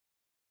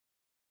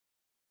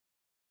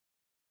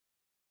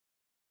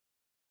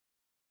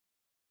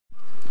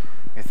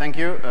Okay, thank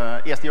you.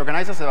 Yes, the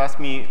organizers have asked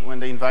me when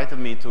they invited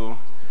me to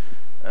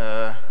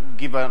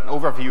give an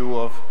overview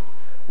of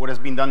what has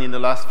been done in the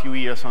last few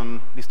years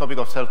on this topic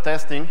of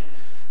self-testing.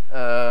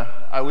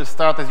 I will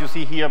start, as you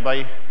see here,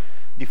 by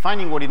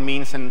defining what it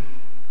means and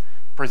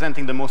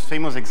presenting the most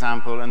famous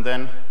example, and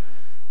then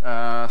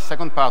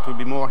second part will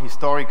be more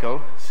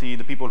historical, see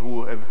the people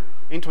who have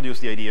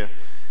introduced the idea,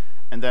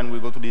 and then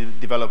we'll go to the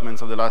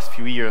developments of the last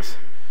few years.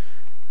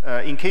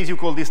 In case you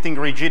call this thing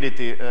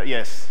rigidity,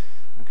 yes,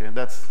 okay,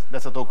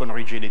 that's a talk on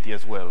rigidity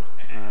as well.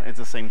 It's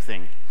the same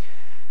thing.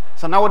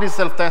 So now what is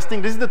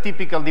self-testing? This is the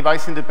typical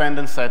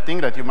device-independent setting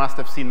that you must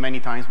have seen many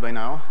times by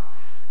now.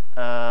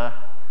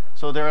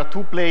 So there are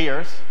two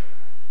players,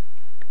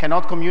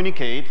 cannot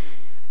communicate.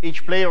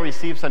 Each player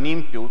receives an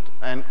input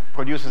and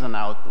produces an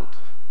output.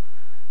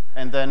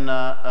 And then,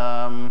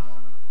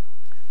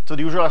 so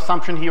the usual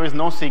assumption here is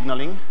no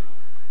signaling.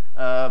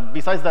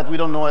 Besides that, we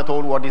don't know at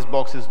all what this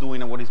box is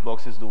doing and what this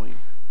box is doing.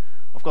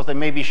 Of course, there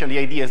may be the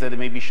idea is that they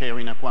may be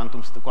sharing a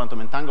quantum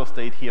entangled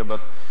state here.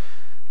 But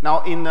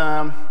now, in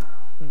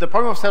the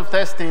problem of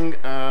self-testing,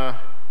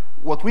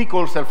 what we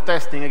call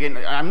self-testing, again,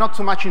 I'm not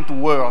so much into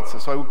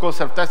words, so I would call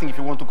self-testing. If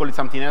you want to call it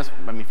something else,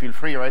 I mean, feel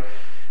free, right?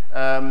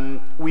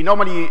 We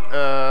normally,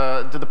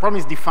 the problem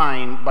is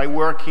defined by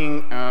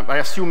working, by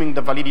assuming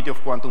the validity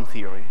of quantum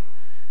theory.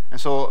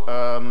 And so,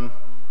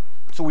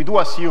 so we do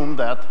assume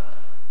that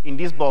in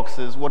these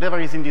boxes, whatever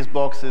is in these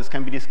boxes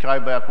can be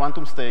described by a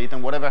quantum state,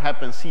 and whatever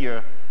happens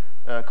here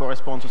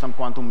corresponds to some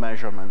quantum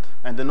measurement.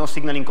 And the no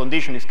signaling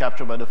condition is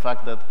captured by the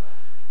fact that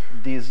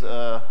these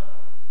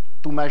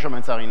two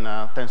measurements are in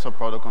a tensor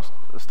product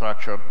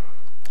structure.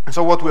 And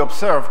so what we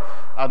observe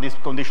are these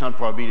conditional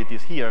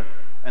probabilities here,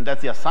 and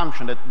that's the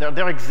assumption that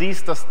there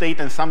exists a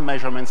state and some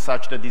measurements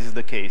such that this is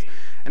the case.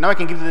 And now I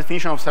can give the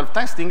definition of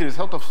self-testing. It is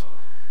sort of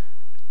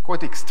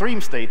quite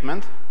extreme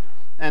statement,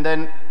 and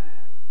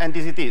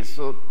this it is.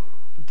 So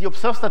the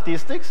observed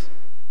statistics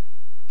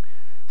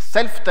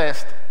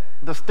self-test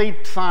the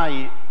state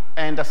psi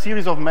and a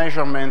series of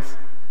measurements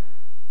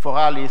for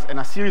Alice and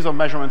a series of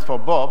measurements for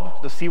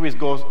Bob. The series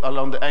goes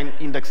along the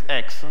index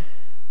x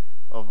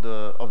of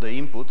the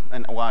input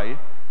and y,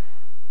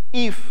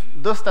 if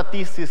the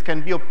statistics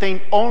can be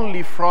obtained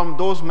only from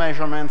those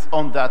measurements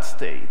on that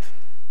state,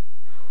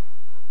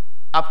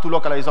 up to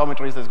local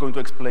isometries that's going to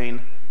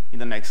explain in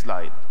the next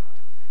slide.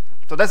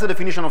 So that's the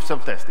definition of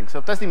self-testing.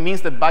 Self-testing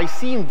means that by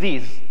seeing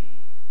this,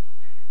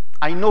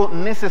 I know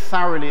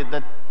necessarily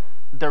that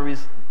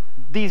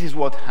this is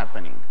what's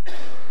happening.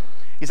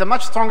 It's a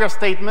much stronger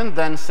statement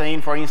than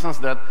saying, for instance,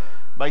 that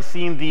by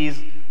seeing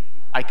these,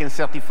 I can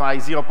certify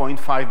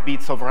 0.5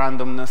 bits of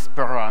randomness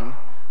per run,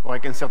 or I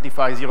can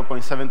certify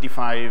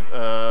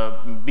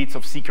 0.75 bits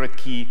of secret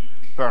key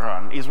per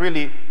run. It's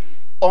really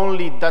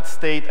only that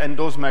state and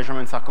those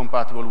measurements are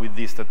compatible with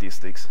these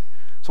statistics.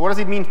 So what does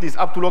it mean, this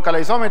up to local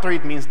isometry?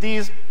 It means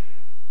this,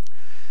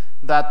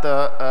 that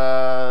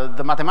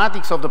the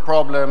mathematics of the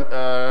problem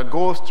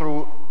goes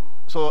through,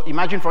 so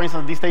imagine, for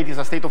instance, this state is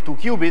a state of 2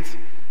 qubits.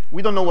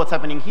 We don't know what's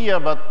happening here,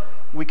 but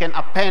we can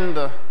append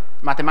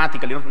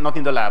mathematically, not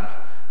in the lab.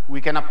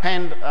 We can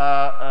append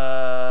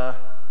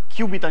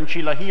qubit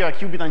ancilla here,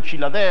 qubit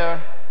ancilla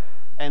there,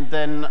 and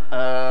then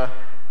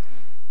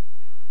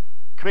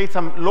create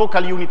some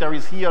local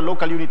unitaries here,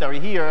 local unitary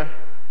here,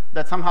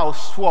 that somehow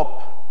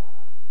swap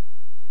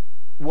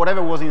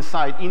whatever was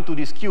inside into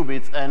these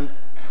qubits, and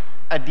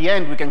at the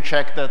end we can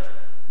check that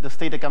the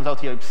state that comes out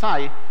here is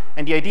psi,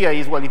 and the idea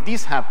is, well, if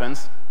this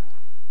happens,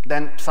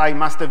 then psi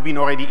must have been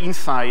already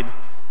inside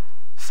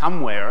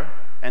somewhere,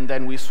 and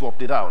then we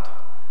swapped it out.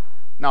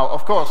 Now,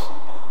 of course,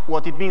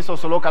 what it means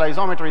also local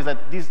isometry is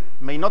that this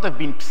may not have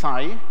been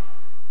psi.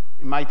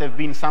 It might have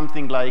been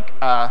something like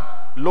a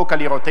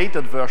locally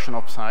rotated version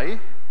of psi.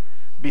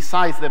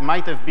 Besides, there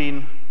might have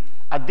been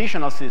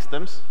additional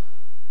systems,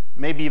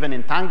 maybe even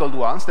entangled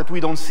ones, that we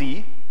don't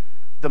see.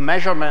 The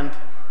measurement,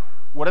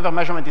 whatever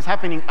measurement is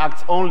happening,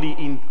 acts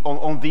only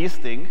on this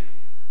thing.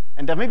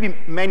 And there may be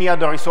many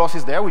other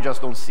resources there, we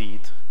just don't see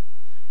it.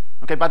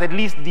 Okay, but at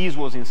least this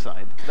was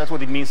inside. That's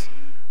what it means,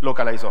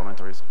 local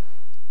isometries.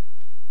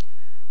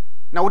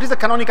 Now, what is the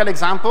canonical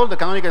example? The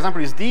canonical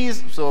example is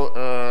this.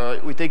 So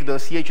we take the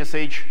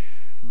CHSH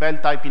Bell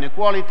type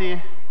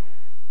inequality.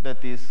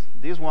 That is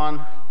this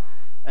one.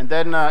 And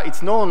then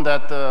it's known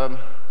that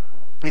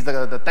is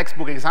the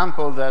textbook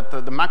example that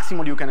the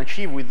maximal you can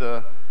achieve with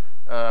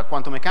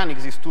quantum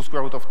mechanics is 2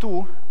 square root of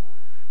 2.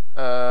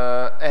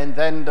 And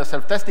then the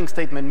self-testing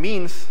statement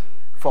means,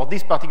 for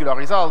this particular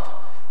result,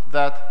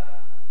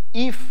 that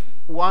if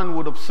one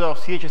would observe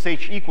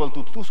CHSH equal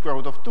to 2 square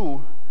root of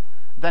 2,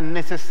 then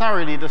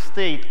necessarily the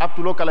state up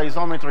to local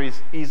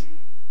isometries is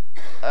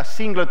a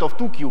singlet of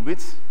 2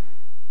 qubits,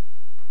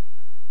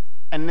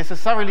 and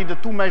necessarily the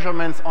two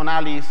measurements on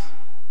Alice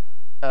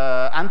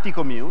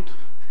anti-commute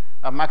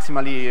are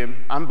maximally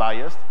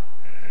unbiased,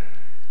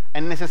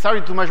 and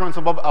necessarily two measurements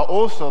of Bob are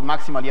also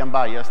maximally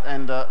unbiased,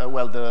 and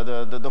well,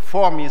 the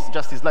form is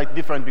just slightly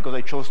different because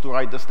I chose to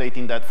write the state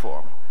in that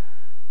form.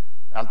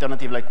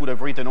 Alternatively, I could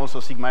have written also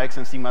sigma x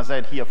and sigma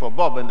z here for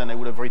Bob, and then I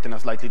would have written a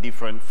slightly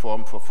different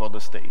form for the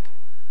state.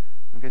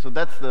 Okay, so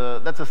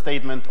that's a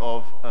statement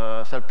of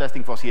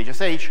self-testing for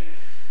CHSH.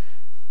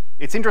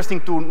 It's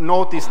interesting to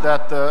notice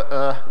that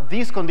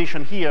this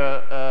condition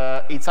here,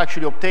 it's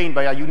actually obtained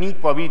by a unique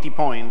probability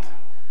point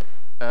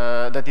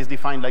that is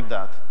defined like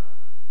that.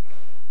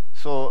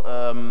 So,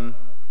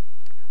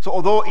 so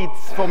although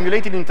it's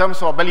formulated in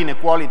terms of Bell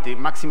inequality,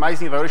 maximizing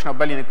the evaluation of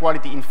Bell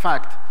inequality, in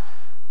fact,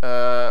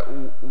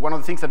 one of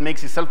the things that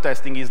makes it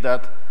self-testing is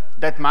that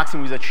that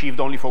maximum is achieved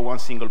only for one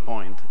single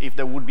point. If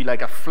there would be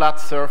like a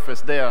flat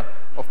surface there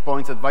of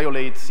points that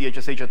violate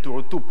CHSH at 2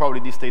 root 2,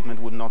 probably this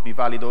statement would not be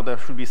valid, or there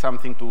should be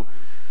something to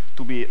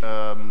be,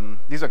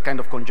 these are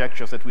kind of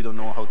conjectures that we don't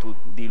know how to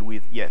deal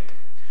with yet.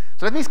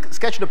 So let me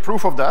sketch the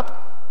proof of that.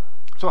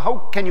 So how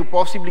can you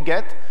possibly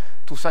get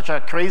to such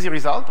a crazy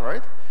result,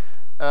 right?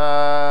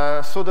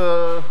 So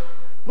the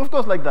proof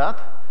goes like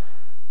that.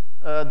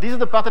 This is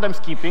the part that I'm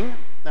skipping.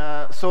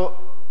 So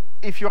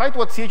if you write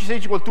what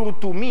CHSH equal 2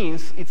 root 2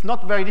 means, it's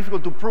not very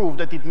difficult to prove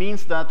that it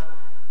means that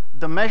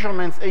the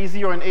measurements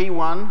A0 and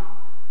A1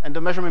 and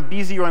the measurement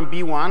B0 and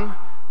B1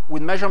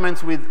 with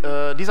measurements with,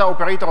 these are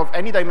operator of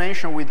any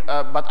dimension with,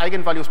 but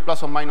eigenvalues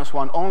plus or minus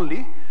 1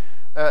 only,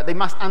 they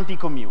must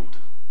anti-commute.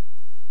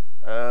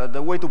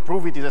 The way to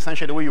prove it is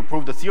essentially the way you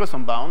prove the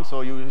zero-sum bound. So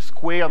you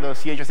square the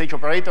CHSH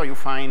operator, you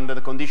find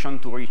the condition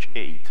to reach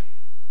 8.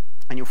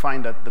 And you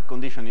find that the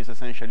condition is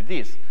essentially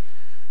this.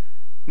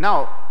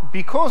 Now,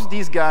 because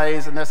these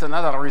guys, and there's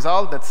another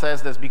result that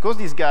says that because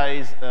these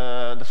guys,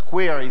 the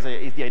square is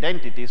the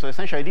identity, so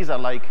essentially these are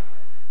like,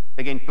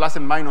 again, plus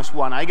and minus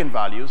 1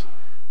 eigenvalues,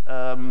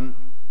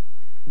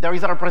 there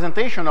is a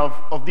representation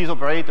of this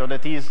operator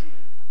that is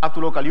up to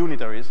local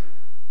unitaries,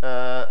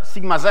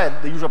 sigma z,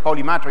 the usual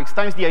Pauli matrix,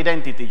 times the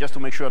identity, just to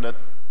make sure that,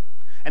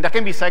 and there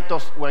can be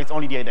sectors where it's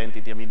only the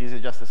identity. I mean, this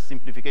is just a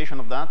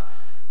simplification of that.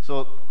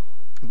 So,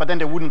 but then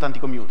they wouldn't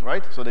anti-commute,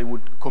 right? So they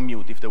would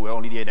commute if they were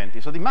only the identity.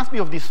 So they must be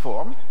of this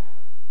form.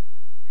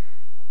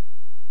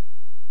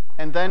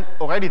 And then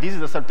already this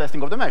is the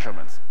self-testing of the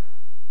measurements,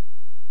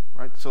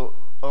 right? So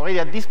already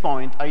at this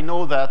point, I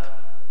know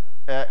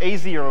that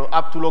A0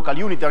 up to local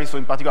unitaries, so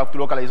in particular up to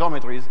local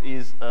isometries,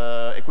 is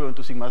equivalent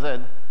to sigma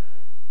z,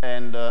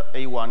 and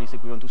A1 is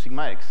equivalent to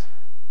sigma x.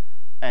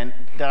 And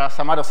there are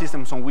some other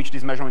systems on which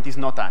this measurement is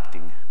not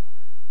acting.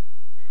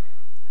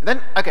 And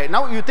then, okay,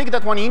 now you take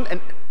that one in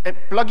and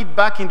plug it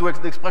back into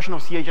the expression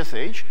of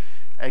CHSH,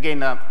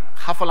 again,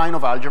 half a line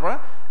of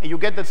algebra, and you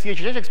get the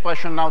CHSH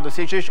expression. Now the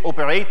CHSH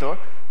operator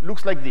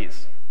looks like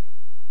this.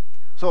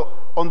 So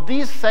on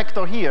this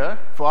sector here,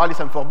 for Alice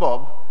and for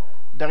Bob,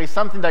 there is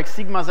something like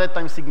sigma z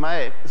times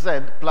sigma z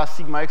plus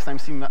sigma x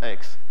times sigma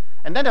x.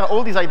 And then there are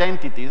all these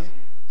identities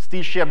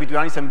still shared between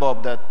Alice and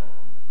Bob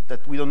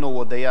that we don't know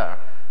what they are.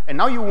 And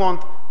now you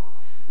want,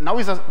 now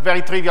is a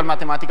very trivial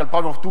mathematical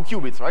problem of 2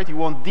 qubits, right? You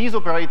want this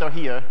operator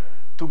here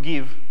to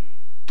give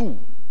 2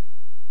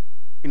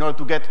 in order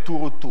to get 2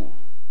 root 2.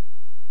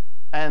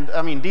 And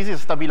I mean, this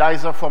is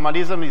stabilizer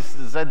formalism, is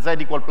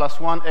zz equal plus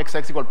 1,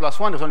 xx equal plus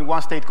 1. There's only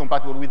one state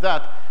compatible with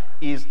that,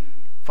 is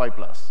phi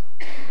plus.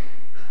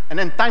 And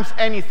then times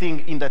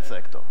anything in that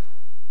sector,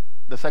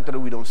 the sector that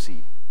we don't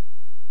see.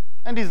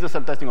 And this is the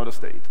self-testing of the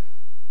state.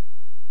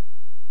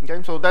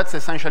 Okay, so that's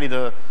essentially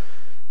the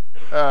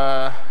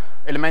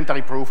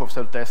elementary proof of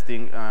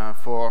self-testing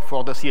for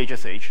the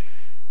CHSH.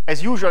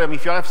 As usual, I mean,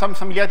 if you have some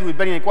familiarity with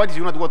Bell inequalities,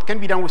 you know that what can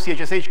be done with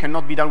CHSH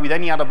cannot be done with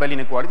any other Bell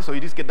inequality, so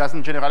this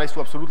doesn't generalize to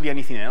absolutely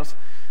anything else,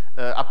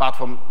 apart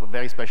from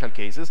very special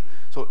cases.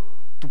 So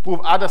to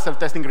prove other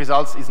self-testing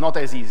results is not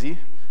as easy,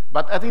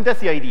 but I think that's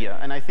the idea,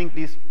 and I think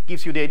this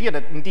gives you the idea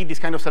that indeed these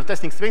kind of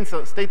self-testing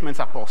statements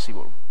are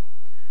possible.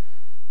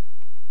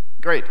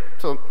 Great,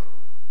 so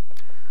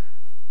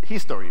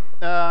history.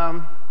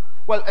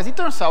 Well, as it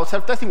turns out,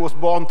 self-testing was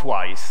born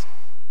twice.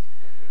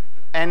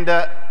 And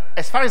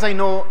as far as I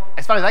know,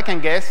 as far as I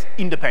can guess,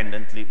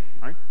 independently.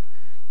 Right?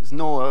 There's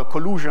no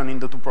collusion in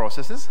the two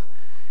processes.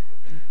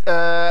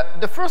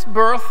 The first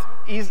birth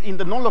is in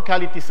the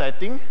non-locality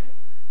setting.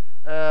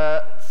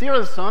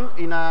 Cyrelson,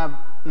 in a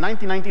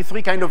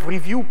 1993 kind of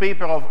review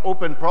paper of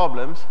open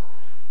problems,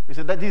 he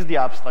said that this is the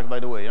abstract, by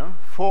the way.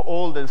 4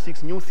 old and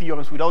 6 new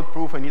theorems without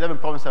proof, and 11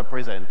 problems are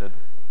presented.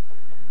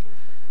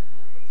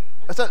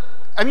 So,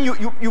 I mean,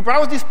 you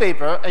browse this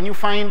paper, and you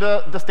find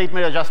the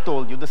statement I just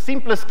told you, the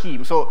simplest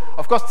scheme. So,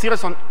 of course,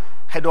 Cyrelson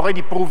had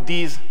already proved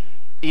these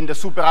in the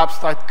super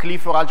abstract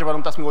Clifford algebra.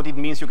 Don't ask me what it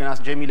means. You can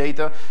ask Jamie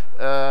later.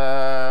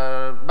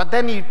 But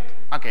then he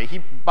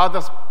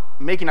bothers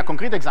making a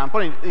concrete example,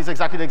 and it's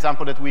exactly the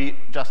example that we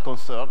just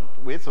concerned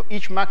with. So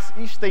each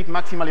state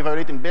maximally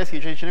evaluated in best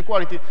CHSH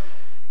inequality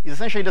is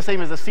essentially the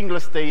same as the single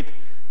state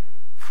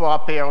for a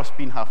pair of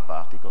spin half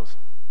particles.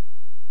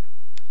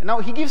 And now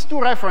he gives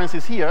 2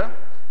 references here,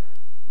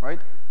 right?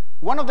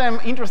 One of them,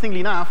 interestingly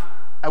enough,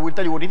 I will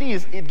tell you what it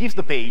is. It gives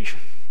the page,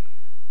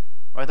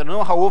 right? I don't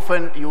know how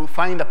often you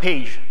find a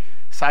page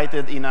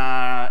cited in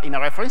a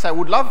reference. I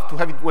would love to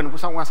have it when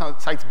someone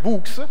cites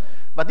books,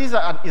 but this is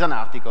an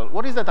article.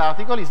 What is that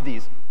article? Is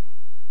this.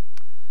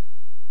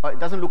 It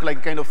doesn't look like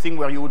the kind of thing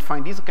where you would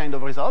find these kind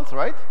of results,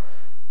 right?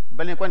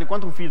 But in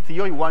quantum field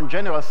theory, one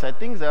general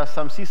setting, there are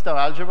some C-star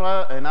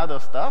algebra and other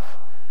stuff.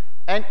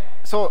 And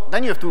so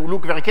then you have to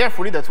look very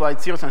carefully. That's why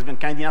Tsirson has been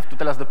kind enough to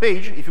tell us the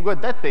page. If you go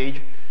at that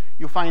page,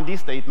 you find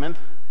this statement.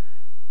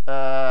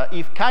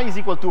 If chi is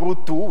equal to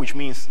 √2, which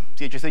means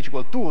CHSH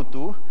equal to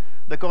 √2,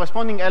 the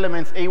corresponding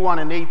elements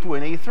A1 and A2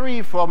 and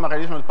A3 form a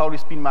realization of Pauli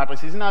spin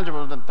matrices in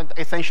algebra,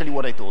 essentially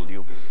what I told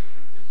you.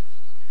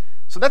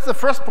 So that's the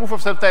first proof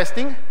of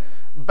self-testing,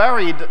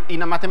 buried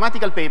in a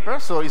mathematical paper.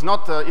 So it's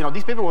not,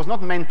 this paper was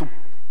not meant to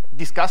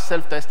discuss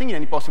self-testing in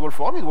any possible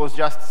form. It was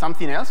just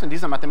something else, and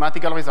this is a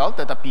mathematical result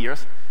that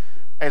appears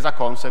as a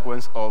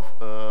consequence of,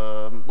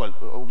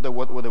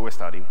 what they were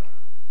studying.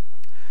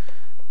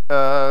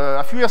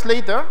 A few years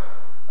later,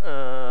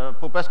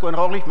 Popescu and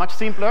Rohrlich, much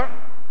simpler,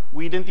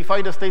 we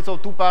identified the states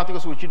of two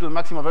particles which lead to the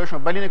maximum version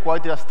of Bell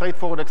inequality as a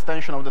straightforward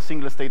extension of the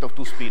single state of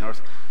two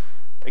spinors.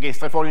 Again,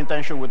 straightforward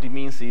intention, what it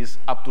means is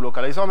up to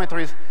local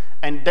isometries,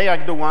 and they are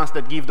the ones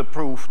that give the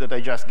proof that I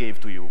just gave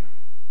to you.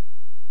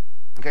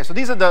 Okay, so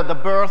these are the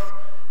birth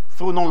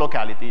through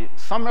non-locality.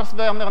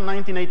 Summers-Werner,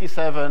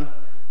 1987,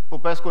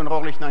 Popescu and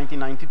Rohrlich,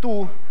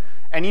 1992,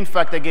 and in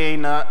fact,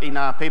 again, in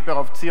a paper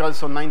of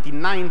Tsirelson,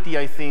 1990,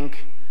 I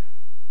think,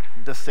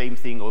 the same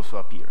thing also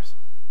appears.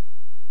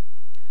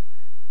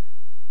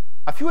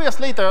 A few years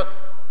later,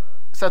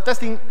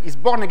 self-testing is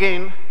born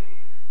again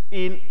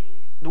in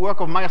the work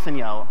of Myers and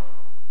Yao.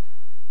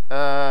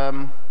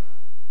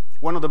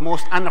 One of the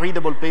most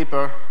unreadable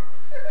paper.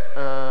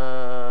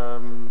 I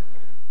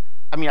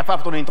mean,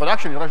 apart from the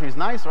introduction is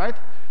nice, right?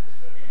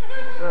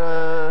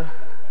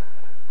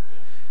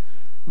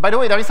 By the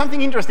way, there is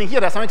something interesting here.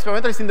 There are some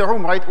experimentalists in the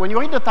room, right? When you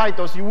read the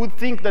titles, you would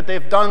think that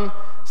they've done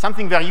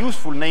something very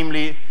useful,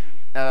 namely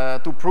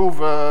to prove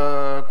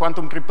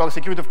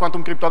security of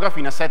quantum cryptography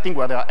in a setting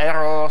where there are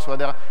errors,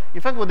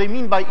 in fact, what they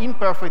mean by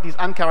imperfect is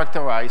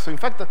uncharacterized. So in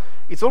fact,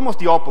 it's almost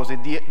the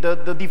opposite.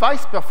 The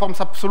device performs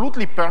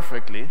absolutely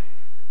perfectly,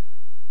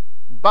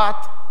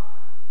 but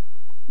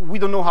we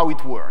don't know how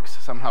it works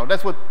somehow.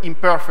 That's what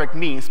imperfect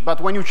means.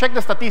 But when you check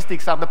the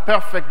statistics, are the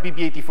perfect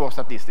BB84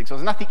 statistics. So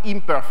there's nothing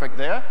imperfect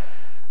there,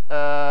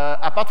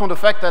 apart from the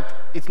fact that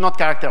it's not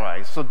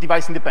characterized, so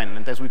device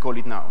independent, as we call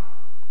it now.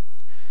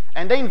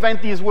 And they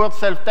invent this word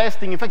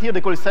self-testing. In fact, here they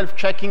call it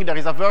self-checking. There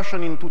is a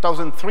version in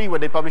 2003 where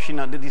they published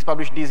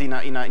this in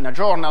a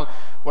journal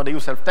where they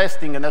use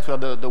self-testing, and that's where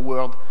the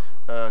word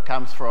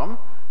comes from.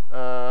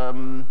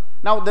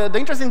 Now, the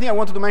interesting thing I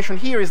wanted to mention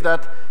here is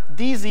that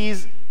this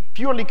is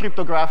purely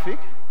cryptographic.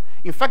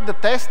 In fact, the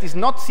test is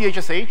not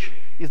CHSH,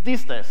 it's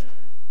this test.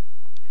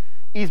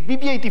 Is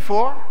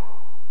BB84,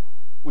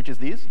 which is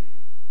this,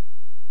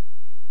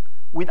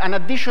 with an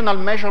additional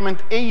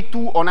measurement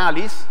A2 on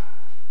Alice,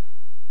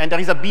 and there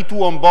is a B2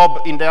 on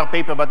Bob in their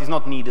paper, but it's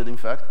not needed, in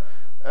fact,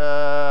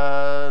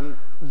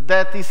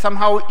 that is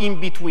somehow in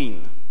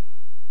between,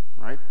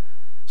 right?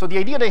 So the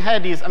idea they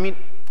had is, I mean,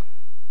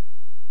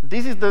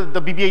 this is the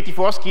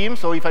BB84 scheme,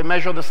 so if I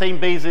measure the same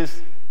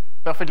basis,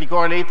 perfectly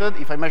correlated.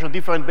 If I measure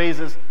different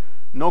bases,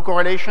 no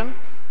correlation.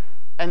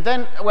 And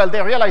then, well, they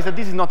realized that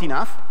this is not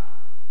enough,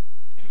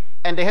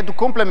 and they had to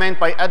complement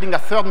by adding a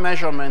third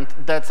measurement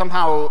that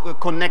somehow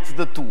connects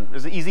the two,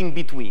 is in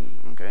between,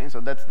 okay? So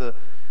that's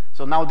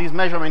so now this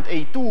measurement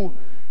A2,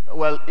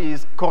 well,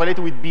 is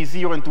correlated with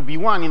B0 and to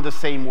B1 in the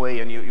same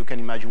way, and you can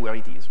imagine where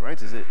it is, right?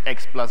 It's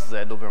x plus z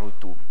over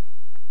 √2.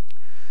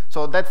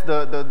 So that's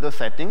the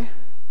setting.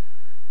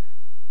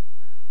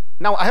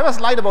 Now, I have a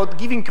slide about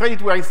giving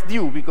credit where it's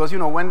due, because,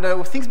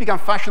 when things become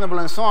fashionable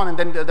and so on, and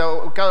then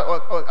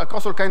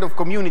across all kinds of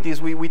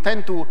communities, we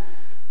tend to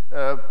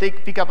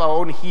pick up our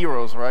own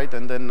heroes, right?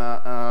 And then,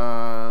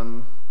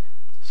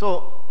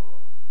 so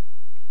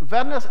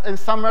Werner and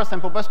Summers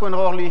and Popescu and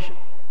Rohrlich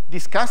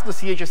discussed the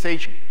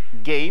CHSH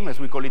game, as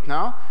we call it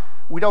now,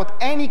 without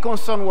any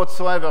concern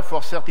whatsoever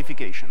for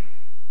certification.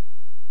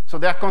 So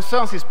their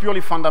concerns is purely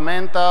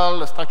fundamental,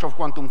 the structure of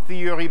quantum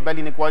theory, Bell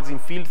inequalities in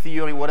field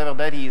theory, whatever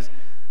that is.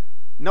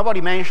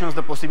 Nobody mentions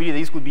the possibility that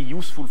this could be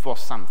useful for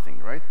something,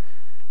 right?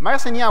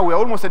 Myers and Yao were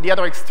almost at the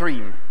other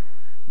extreme.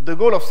 The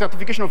goal of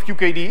certification of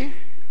QKD,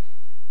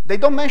 they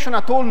don't mention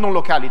at all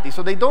non-locality,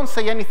 so they don't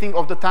say anything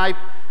of the type,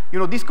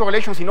 these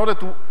correlations, in order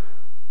to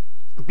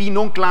be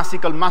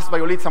non-classical, must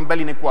violate some Bell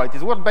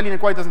inequalities. The word Bell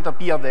inequality doesn't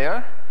appear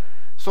there,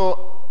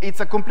 so it's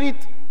a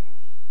complete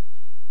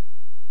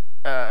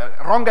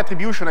wrong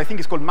attribution. I think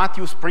it's called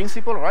Matthew's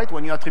principle, right?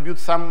 When you attribute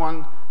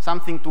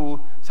something to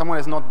someone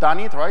has not done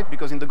it, right?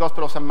 Because in the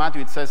Gospel of St.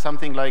 Matthew, it says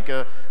something like,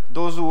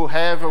 those who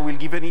have will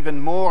give even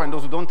more, and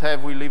those who don't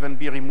have will even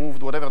be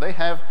removed, whatever they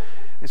have.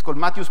 It's called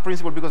Matthew's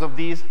principle because of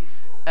this.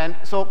 And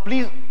so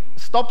please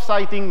stop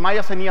citing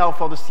Myers and Yao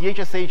for the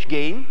CHSH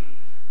game.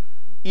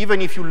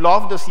 Even if you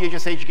love the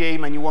CHSH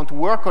game and you want to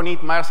work on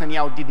it, Myers and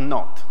Yao did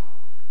not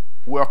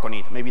work on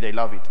it. Maybe they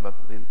love it, but...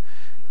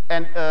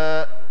 And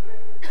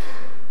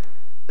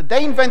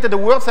they invented the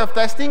word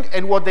self-testing,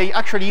 and what they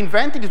actually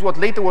invented is what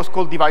later was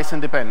called device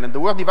independent. The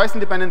word device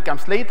independent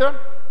comes later.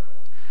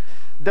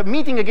 The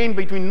meeting again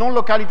between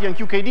non-locality and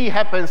QKD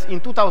happens in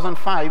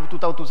 2005,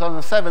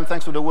 2007,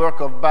 thanks to the work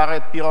of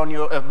Barrett,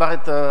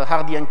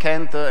 Hardy, and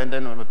Kent, and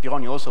then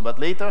Pironi also, but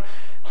later.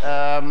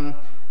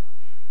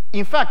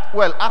 In fact,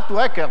 well, Arthur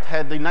Eckert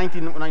had in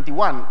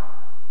 1991,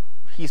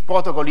 his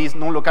protocol is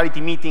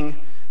non-locality meeting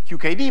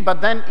QKD,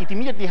 but then it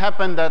immediately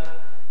happened that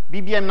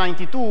BBM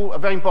 92, a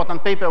very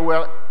important paper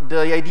where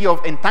the idea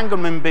of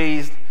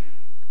entanglement-based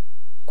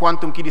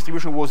quantum key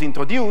distribution was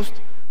introduced.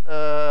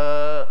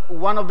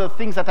 One of the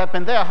things that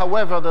happened there,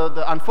 however,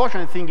 the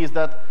unfortunate thing is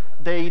that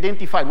they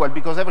identified, well,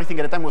 because everything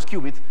at the time was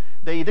qubits,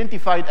 they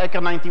identified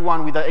Eckert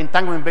 91 with the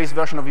entanglement-based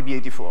version of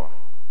VB84.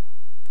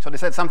 So they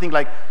said something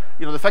like,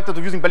 you know, the factor of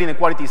using Bell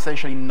inequality is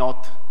essentially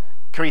not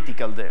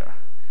critical there.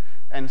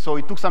 And so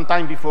it took some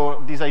time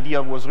before this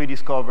idea was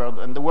rediscovered.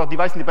 And the word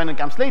device-independent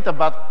comes later,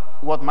 but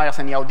what Myers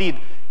and Yao did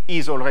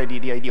is already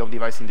the idea of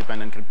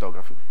device-independent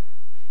cryptography.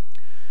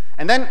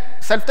 And then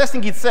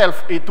self-testing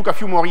itself, it took a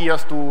few more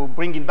years to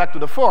bring it back to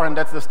the fore, and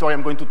that's the story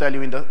I'm going to tell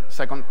you in the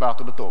second part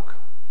of the talk.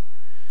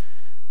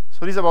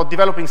 So this is about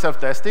developing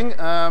self-testing.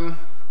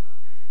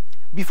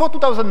 Before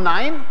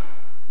 2009,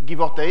 give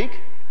or take,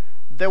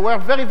 there were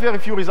very, very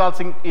few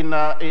results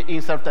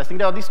in self-testing.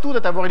 There are these two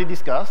that I've already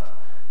discussed.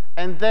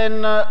 And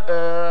then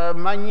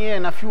Magnier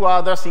and a few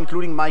others,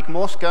 including Mike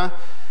Mosca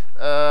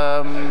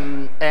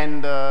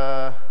and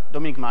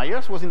Dominic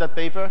Myers was in that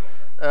paper.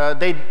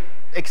 They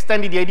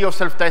extended the idea of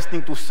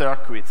self-testing to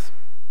circuits.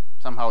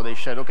 Somehow they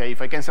said, OK,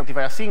 if I can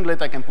certify a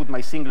singlet, I can put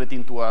my singlet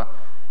into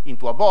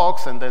a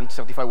box and then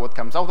certify what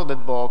comes out of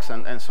that box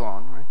and so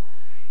on. Right?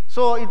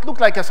 So it looked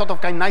like a sort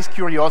of kind of nice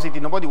curiosity.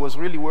 Nobody was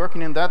really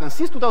working in that. And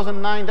since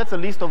 2009, that's a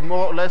list of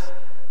more or less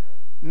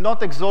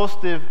not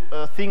exhaustive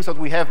things that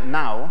we have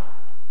now.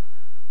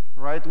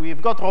 Right?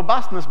 We've got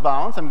robustness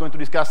bounds. I'm going to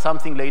discuss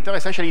something later.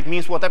 Essentially, it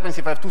means what happens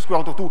if I have 2 square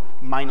root of 2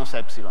 minus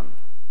epsilon,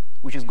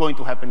 which is going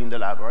to happen in the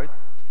lab, right?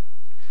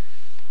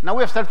 Now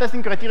we have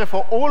self-testing criteria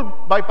for all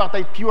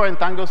bipartite pure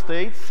entangled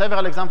states,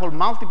 several example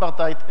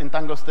multipartite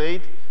entangled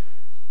state,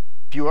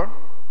 pure.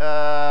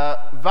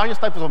 Various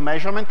types of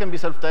measurement can be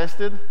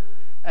self-tested.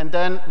 And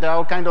then there are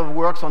all kinds of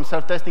works on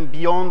self-testing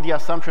beyond the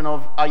assumption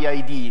of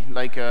IID.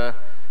 Like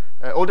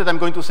all that I'm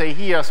going to say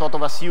here sort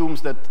of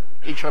assumes that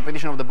each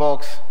repetition of the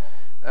box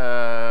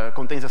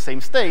contains the same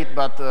state,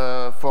 but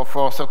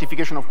for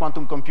certification of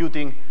quantum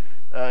computing,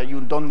 you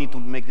don't need to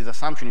make this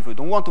assumption if you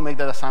don't want to make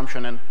that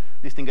assumption, and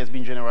this thing has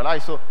been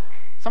generalized. So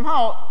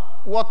somehow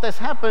what has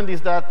happened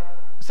is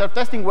that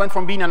self-testing went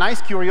from being a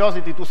nice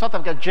curiosity to sort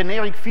of a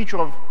generic feature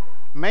of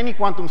many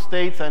quantum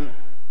states and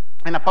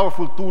a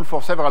powerful tool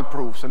for several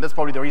proofs. And that's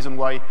probably the reason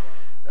why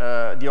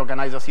the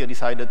organizers here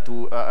decided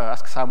to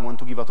ask someone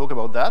to give a talk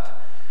about that.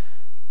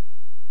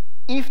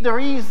 If there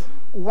is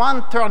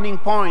one turning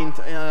point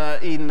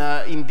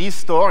in this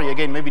story,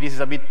 again, maybe this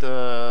is a bit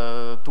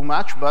too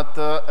much,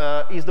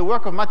 but is the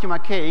work of Matthew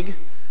McCaig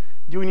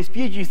during his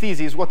PhD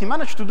thesis. What he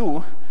managed to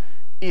do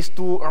is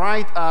to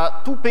write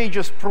a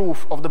 2-page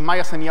proof of the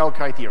Myers and Yao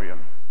criterion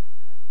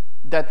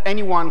that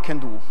anyone can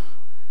do.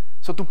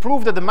 So to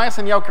prove that the Myers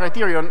and Yao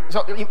criterion,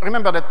 so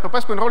remember that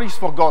Popescu and Rowley is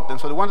forgotten,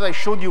 so the ones I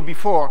showed you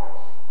before,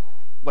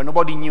 well,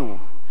 nobody knew.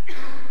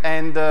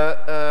 And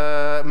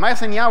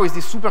Myers and Yao is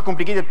this super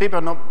complicated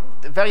paper,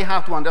 very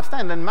hard to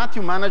understand, and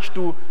Matthew managed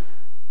to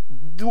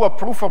do a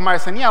proof for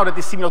Myers and Yao that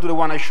is similar to the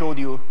one I showed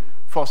you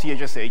for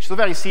CHSH. So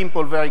very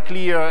simple, very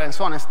clear, and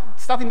so on. And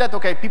starting that,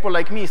 okay, people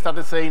like me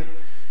started saying,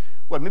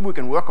 well, maybe we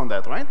can work on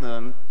that, right?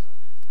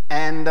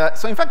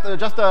 So in fact,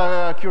 just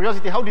a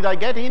curiosity, how did I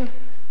get in?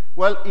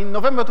 Well, in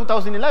November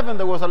 2011,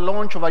 there was a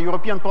launch of a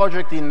European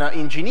project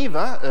in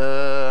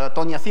Geneva.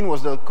 Tony Athin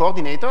was the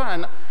coordinator,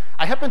 and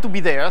I happened to be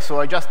there, so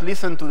I just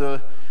listened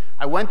to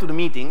I went to the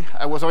meeting.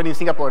 I was already in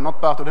Singapore, not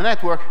part of the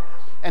network,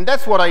 and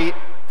that's what I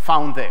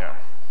found there.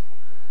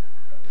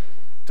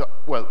 So,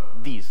 well,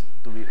 these,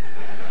 to be.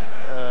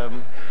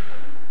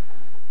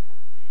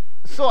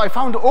 So I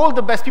found all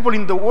the best people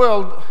in the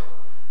world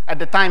at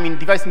the time in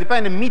device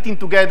independent meeting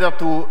together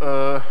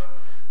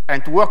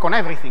and to work on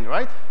everything,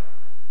 right?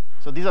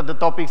 So these are the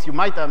topics you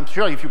might, I'm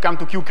sure, if you come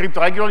to QCrypt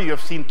regularly, you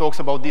have seen talks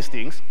about these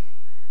things.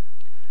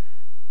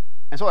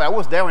 And so I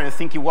was there and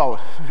thinking, wow,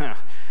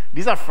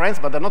 these are friends,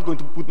 but they're not going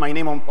to put my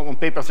name on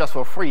papers just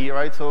for free,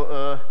 right?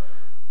 So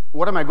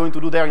what am I going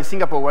to do there in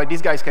Singapore where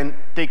these guys can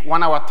take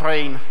 1-hour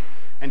train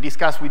and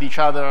discuss with each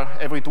other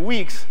every 2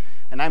 weeks,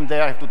 and I'm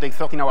there, I have to take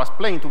 13 hours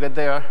plane to get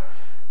there.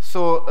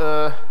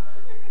 So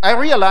I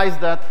realized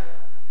that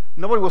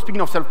nobody was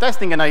speaking of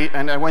self-testing, and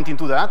I went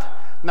into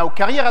that. Now,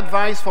 career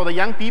advice for the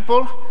young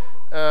people,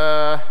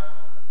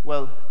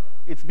 well,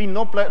 it's been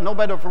no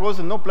bed of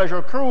roses, no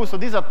pleasure cruise. So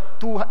these are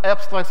 2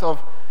 excerpts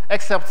of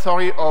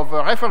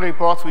referee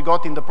reports we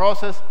got in the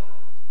process.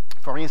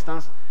 For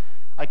instance,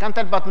 I can't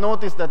help but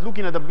notice that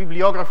looking at the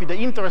bibliography, the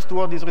interest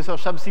toward this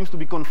research sub seems to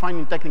be confined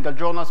in technical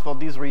journals for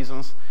these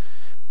reasons.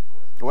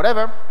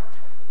 Whatever.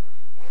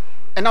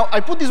 And now I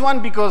put this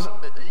one because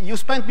you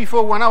spent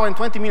before 1 hour and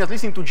 20 minutes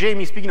listening to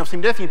Jamie speaking of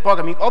semi-definite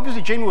programming.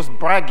 Obviously, Jamie was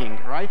bragging,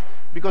 right?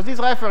 Because this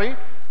referee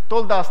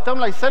told us terms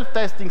like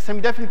self-testing,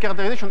 semi-definite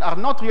characterization are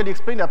not really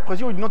explained, are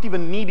presumably not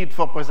even needed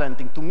for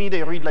presenting. To me,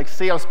 they read like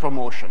sales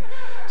promotion.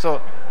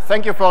 So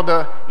thank you for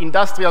the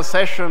industrial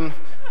session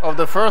of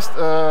the first,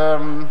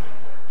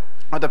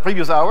 of the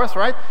previous hours,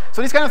 right?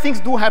 So these kind of things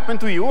do happen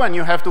to you, and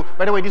you have to,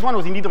 by the way, this one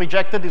was indeed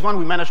rejected. This one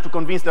we managed to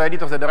convince the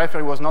editors that the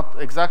referee was not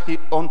exactly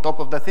on top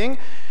of the thing.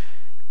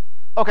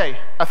 Okay,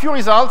 a few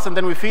results, and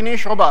then we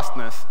finish.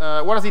 Robustness.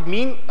 What does it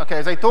mean? Okay,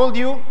 as I told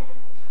you,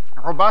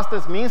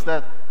 robustness means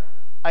that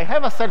I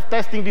have a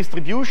self-testing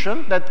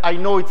distribution that I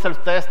know it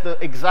self-tests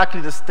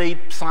exactly the state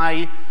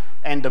psi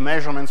and the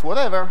measurements,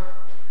 whatever.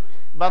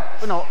 But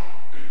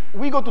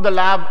we go to the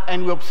lab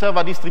and we observe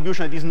a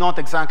distribution that is not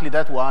exactly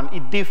that one.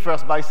 It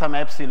differs by some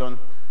epsilon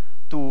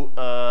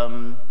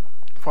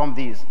from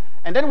this.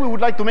 And then we would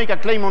like to make a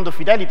claim on the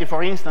fidelity,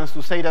 for instance,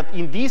 to say that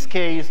in this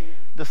case,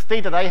 the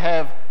state that I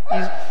have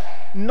is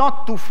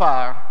not too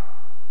far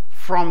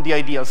from the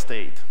ideal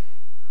state.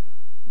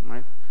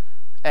 Right?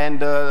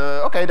 And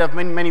okay, there are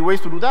many ways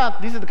to do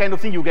that. This is the kind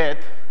of thing you get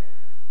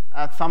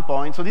at some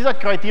point. So these are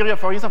criteria,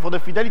 for instance, for the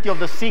fidelity of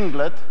the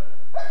singlet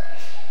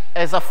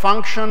as a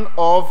function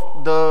of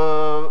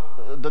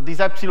this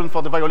epsilon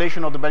for the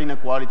violation of the Bell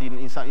inequality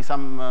in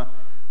some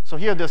so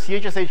here the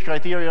CHSH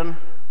criterion,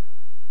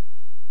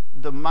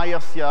 the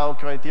Meyer-Xiao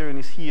criterion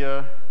is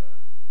here,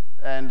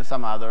 and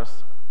some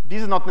others.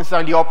 This is not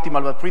necessarily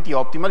optimal, but pretty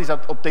optimal. It's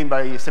obtained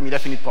by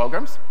semi-definite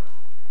programs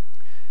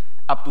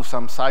up to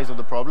some size of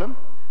the problem.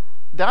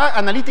 There are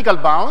analytical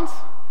bounds.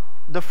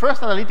 The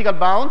first analytical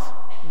bounds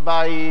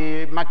by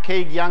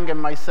McCaig, Young, and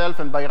myself,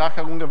 and by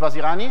Racher, Unger,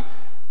 Vasirani,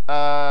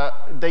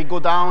 they go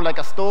down like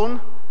a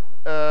stone.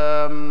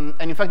 And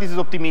in fact, this is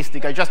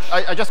optimistic. I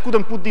just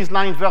couldn't put these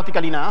lines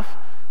vertical enough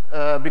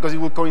because it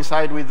would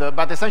coincide with,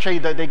 but essentially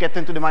they get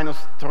 10 to the minus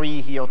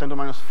 3 here, or 10 to the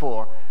minus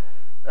 4.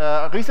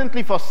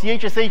 Recently, for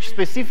CHSH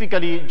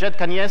specifically, Jed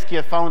Kaniewski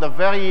have found a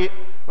very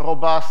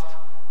robust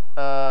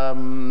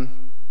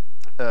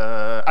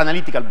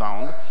analytical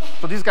bound.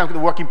 So this is kind of the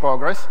work in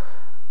progress.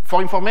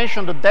 For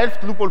information, the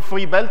Delft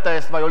loophole-free Bell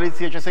test violates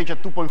CHSH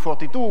at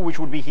 2.42, which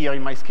would be here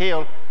in my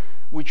scale,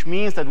 which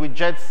means that with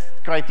Jed's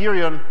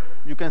criterion,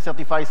 you can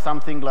certify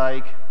something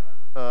like,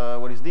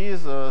 what is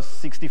this?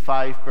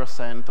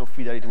 65% of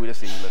fidelity with a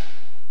singlet.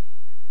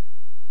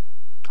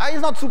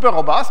 It's not super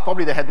robust.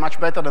 Probably they had much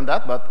better than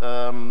that, but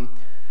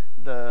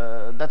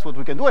that's what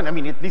we can do. And I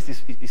mean, at least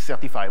it's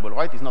certifiable,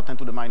 right? It's not 10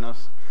 to the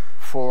minus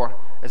 4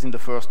 as in the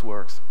first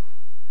works.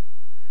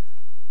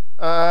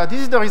 This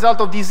is the result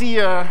of this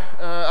year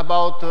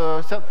about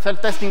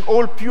self-testing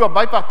all pure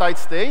bipartite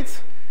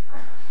states.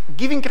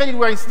 Giving credit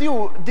where it's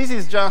due, this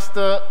is just,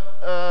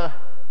 I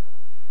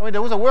mean,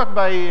 there was a work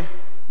by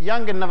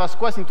Young and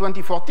Navasquez in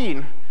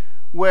 2014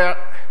 where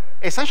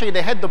essentially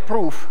they had the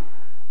proof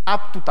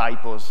up to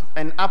typos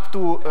and up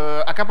to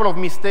a couple of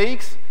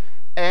mistakes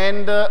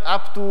and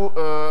up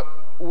to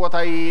what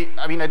I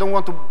mean, I don't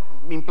want to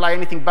imply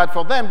anything bad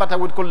for them, but I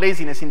would call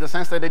laziness in the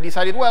sense that they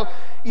decided, well,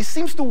 it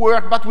seems to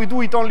work, but we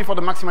do it only for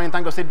the maximal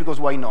entangled state because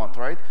why not,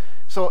 right?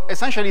 So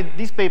essentially,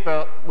 this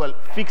paper, well,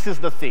 fixes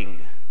the thing.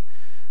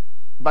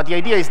 But the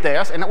idea is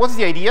theirs. And what's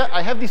the idea?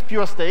 I have this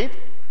pure state.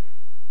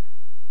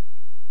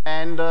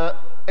 And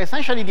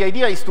essentially, the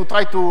idea is to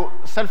try to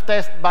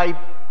self-test by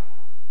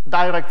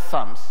direct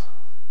sums.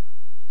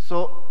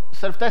 So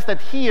self-test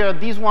that here,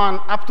 this one,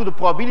 up to the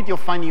probability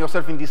of finding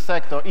yourself in this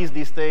sector, is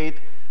this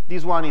state.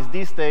 This one is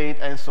this state,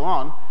 and so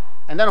on.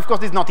 And then, of course,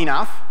 this is not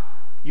enough.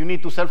 You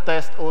need to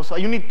self-test also.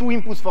 You need 2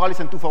 inputs for Alice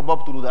and 2 for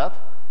Bob to do that,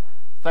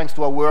 thanks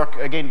to our work,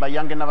 again, by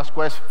Young and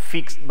Navasquez,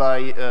 fixed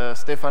by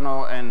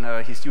Stefano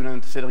and his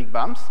student Cedric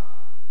Bams.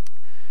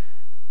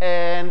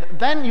 And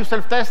then you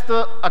self-test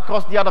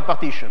across the other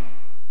partition.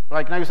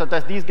 Right now you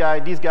self-test this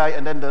guy,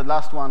 and then the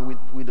last one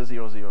with the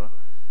 0, 0.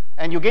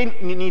 And you again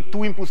need 2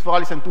 inputs for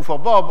Alice and 2 for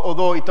Bob,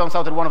 although it turns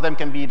out that one of them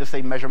can be the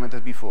same measurement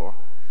as before.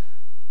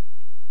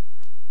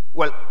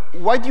 Well,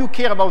 why do you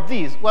care about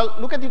this? Well,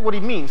 look at what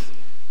it means.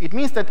 It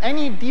means that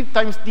any d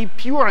times d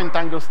pure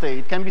entangled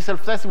state can be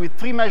self-tested with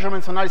 3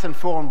 measurements on Alice and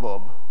 4 on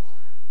Bob.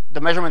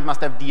 The measurement must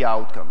have d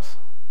outcomes.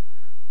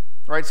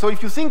 Right? So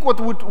if you think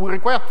what would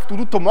require to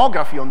do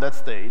tomography on that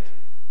state,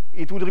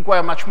 it would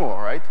require much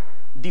more, right?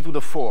 d to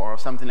the 4 or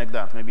something like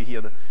that. Maybe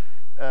here.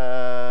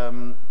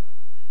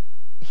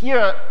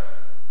 Here,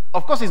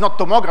 of course, it's not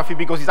tomography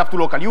because it's up to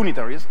local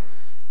unitaries.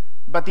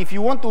 But if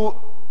you want to,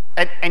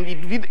 and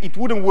it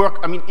wouldn't work.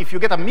 I mean, if you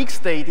get a mixed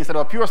state instead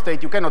of a pure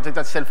state, you cannot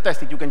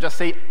self-test it. You can just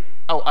say,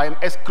 oh, I am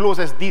as close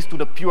as this to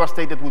the pure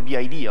state that would be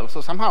ideal.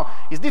 So somehow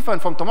it's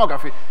different from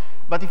tomography.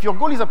 But if your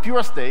goal is a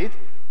pure state,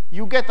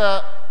 you get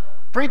a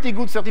pretty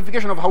good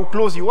certification of how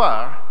close you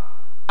are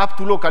up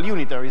to local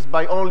unitaries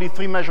by only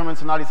 3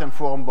 measurements on Alice and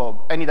 4 on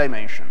Bob, any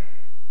dimension.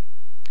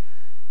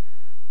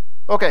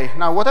 Okay,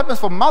 now what happens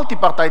for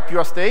multipartite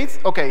pure states?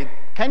 Okay,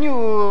 can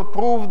you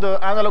prove the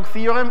analog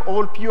theorem,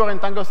 all pure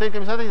entangled states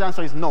can be satisfied? The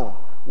answer is no.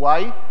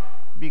 Why?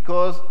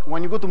 Because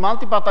when you go to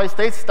multipartite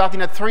states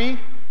starting at 3,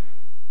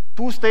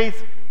 2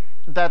 states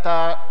that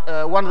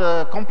are one of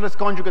the complex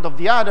conjugate of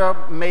the other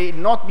may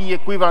not be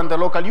equivalent to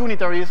local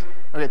unitaries,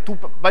 Okay,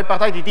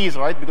 bipartite it is,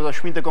 right, because of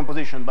Schmidt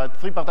decomposition, but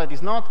tripartite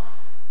is not.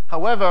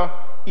 However,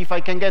 if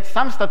I can get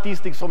some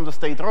statistics from the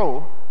state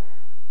rho,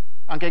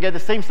 I can get the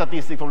same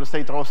statistic from the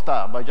state rho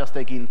star by just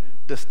taking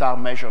the star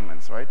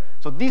measurements, right?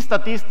 So these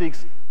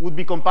statistics would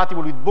be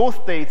compatible with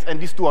both states, and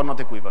these two are not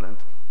equivalent.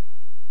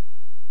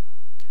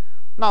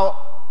 Now,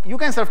 you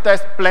can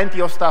self-test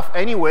plenty of stuff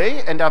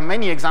anyway, and there are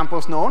many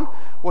examples known.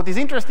 What is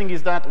interesting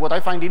is that, what I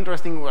find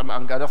interesting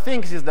among other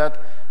things is that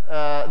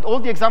all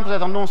the examples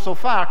that are known so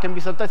far can be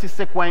self-tested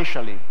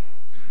sequentially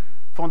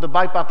from the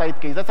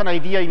bipartite case. That's an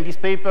idea in this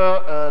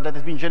paper that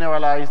has been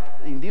generalized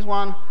in this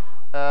one.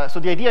 So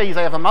the idea is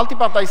I have a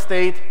multipartite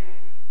state,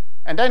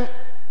 and then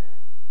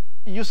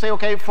you say,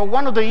 okay, for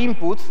one of the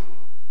inputs,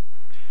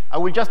 I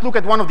will just look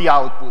at one of the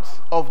outputs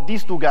of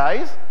these two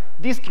guys.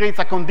 This creates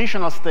a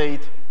conditional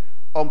state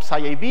of psi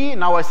AB.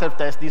 Now I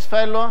self-test this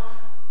fellow,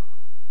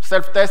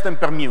 self-test and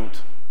permute.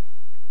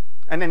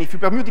 And then if you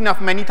permute enough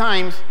many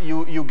times,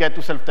 you get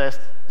to self-test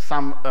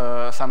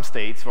some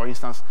states, for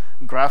instance,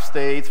 graph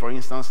states, for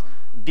instance,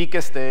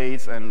 decay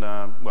states, and,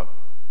 well,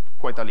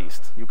 quite a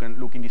list. You can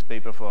look in this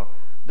paper for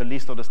the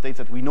list of the states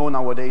that we know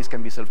nowadays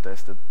can be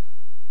self-tested.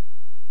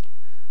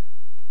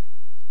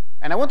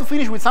 And I want to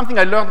finish with something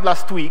I learned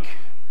last week,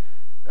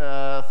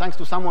 thanks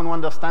to someone who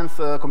understands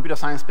computer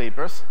science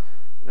papers.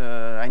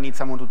 I need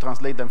someone to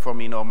translate them for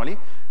me normally.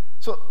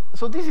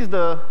 So this is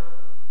the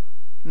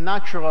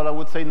natural, I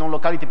would say,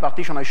 non-locality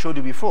partition I showed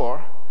you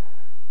before.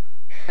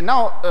 And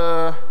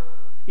now,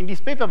 in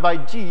this paper by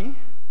G,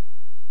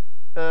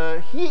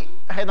 he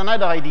had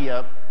another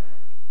idea.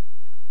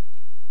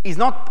 It's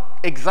not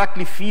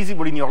exactly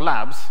feasible in your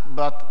labs,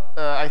 but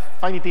I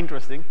find it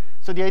interesting.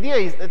 So the idea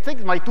is, I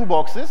take my two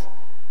boxes,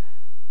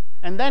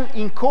 and then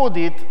encode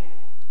it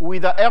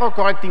with an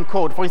error-correcting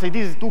code. For instance,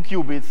 this is 2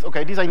 qubits.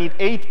 Okay, this I need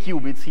 8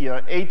 qubits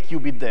here, 8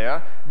 qubits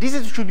there.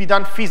 This should be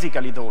done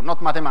physically, though,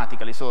 not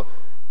mathematically. So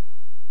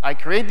I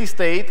create this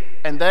state,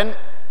 and then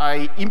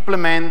I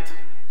implement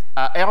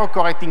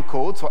error-correcting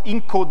code. So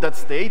encode that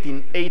state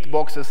in 8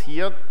 boxes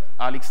here,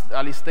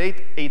 Alice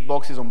state, 8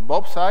 boxes on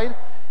Bob's side.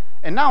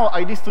 And now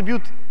I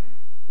distribute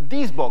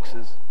these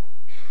boxes,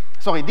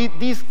 sorry,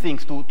 these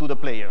things to the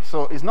player.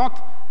 So it's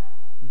not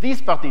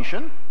this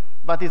partition,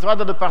 but it's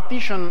rather the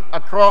partition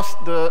across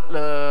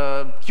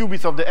the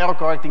qubits of the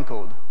error-correcting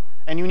code.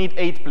 And you need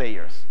 8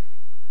 players.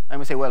 And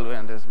we say, well,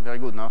 that's very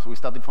good now. So we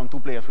started from 2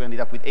 players, we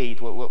ended up with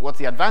 8. What's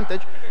the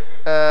advantage?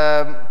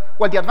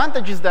 Well, the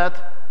advantage is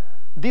that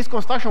this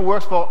construction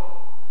works for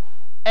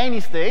any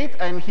state,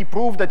 and he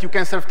proved that you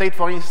can self-test,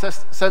 for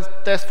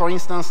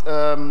instance,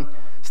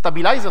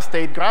 stabilizer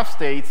state, graph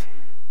states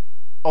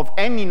of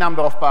any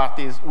number of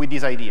parties with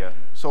this idea.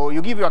 So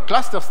you give you a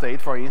cluster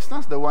state, for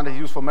instance, the one that is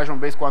used for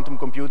measurement-based quantum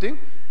computing.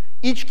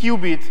 Each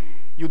qubit,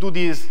 you do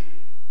this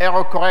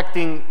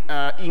error-correcting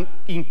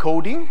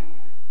encoding.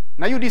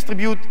 Now you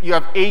distribute, you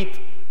have 8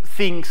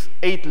 things,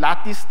 8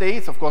 lattice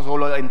states, of course,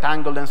 all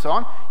entangled and so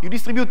on. You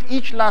distribute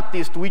each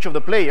lattice to each of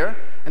the player,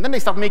 and then they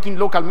start making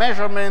local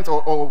measurements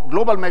or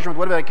global measurements,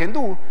 whatever they can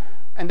do,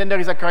 and then there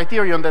is a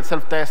criterion that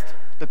self-tests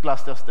the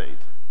cluster state.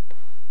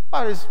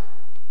 Well, it's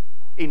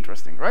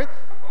interesting, right?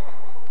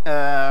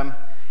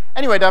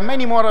 Anyway, there are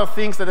many more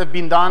things that have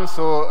been done,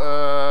 so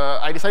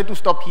I decided to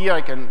stop here.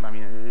 I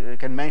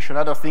can mention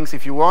other things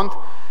if you want.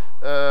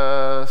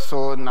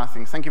 So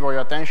nothing. Thank you for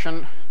your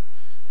attention.